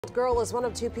Girl is one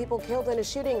of two people killed in a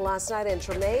shooting last night in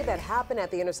Treme that happened at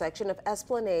the intersection of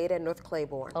Esplanade and North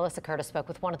Claiborne. Alyssa Curtis spoke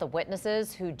with one of the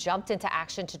witnesses who jumped into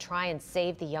action to try and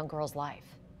save the young girl's life.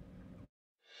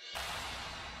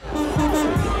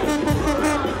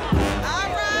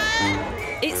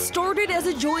 It started as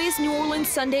a joyous New Orleans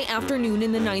Sunday afternoon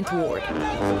in the 9th Ward.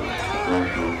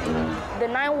 The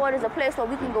 9th Ward is a place where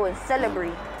we can go and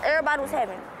celebrate. Everybody was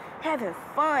having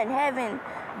fun,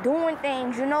 doing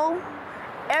things, you know?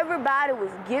 Everybody was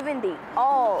giving the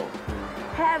all,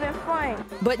 having fun.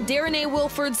 But Darren A.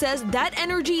 Wilford says that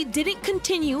energy didn't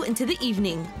continue into the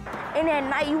evening. And at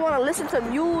night, you want to listen to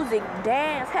music,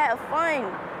 dance, have fun,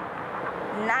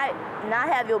 not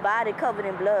have your body covered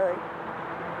in blood,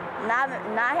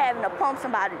 not having to pump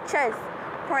somebody's chest,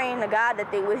 praying to God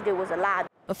that they wish they was alive.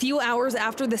 A few hours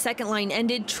after the second line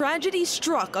ended, tragedy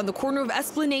struck on the corner of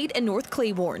Esplanade and North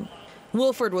Claiborne.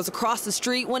 Wilford was across the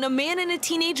street when a man and a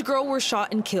teenage girl were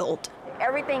shot and killed.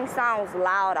 Everything sounds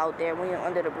loud out there when you're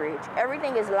under the bridge.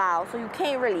 Everything is loud, so you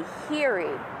can't really hear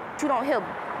it. You don't hear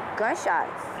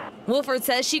gunshots. Wilford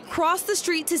says she crossed the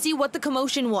street to see what the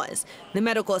commotion was. The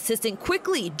medical assistant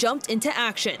quickly jumped into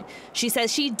action. She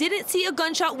says she didn't see a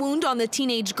gunshot wound on the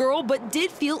teenage girl, but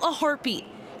did feel a heartbeat.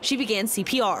 She began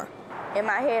CPR. In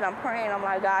my head, I'm praying. I'm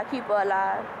like, God, keep her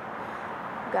alive.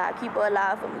 God, keep her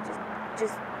alive for me.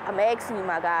 Just. I'm asking you,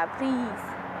 my God, please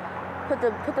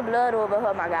put the blood over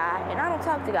her, my God. And I don't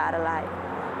talk to God a lot,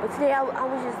 but today I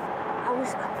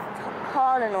was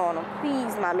calling on him.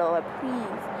 Please, my Lord,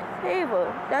 please,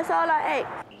 favor. That's all I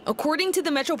ask. According to the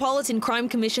Metropolitan Crime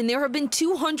Commission, there have been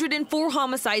 204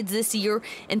 homicides this year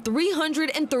and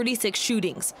 336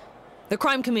 shootings. The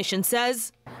Crime Commission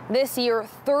says this year,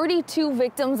 32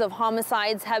 victims of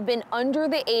homicides have been under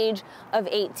the age of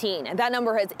 18. And that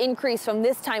number has increased from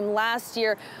this time last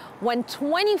year when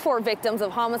 24 victims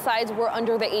of homicides were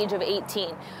under the age of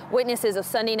 18. Witnesses of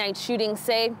Sunday night shootings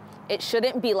say it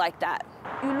shouldn't be like that.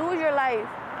 You lose your life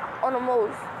on the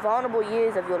most vulnerable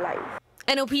years of your life.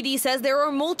 NOPD says there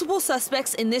are multiple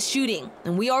suspects in this shooting,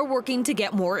 and we are working to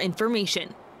get more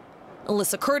information.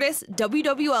 Alyssa Curtis,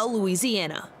 WWL,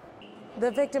 Louisiana. The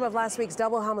victim of last week's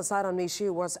double homicide on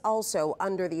Michoud was also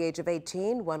under the age of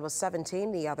 18. One was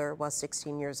 17, the other was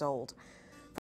 16 years old.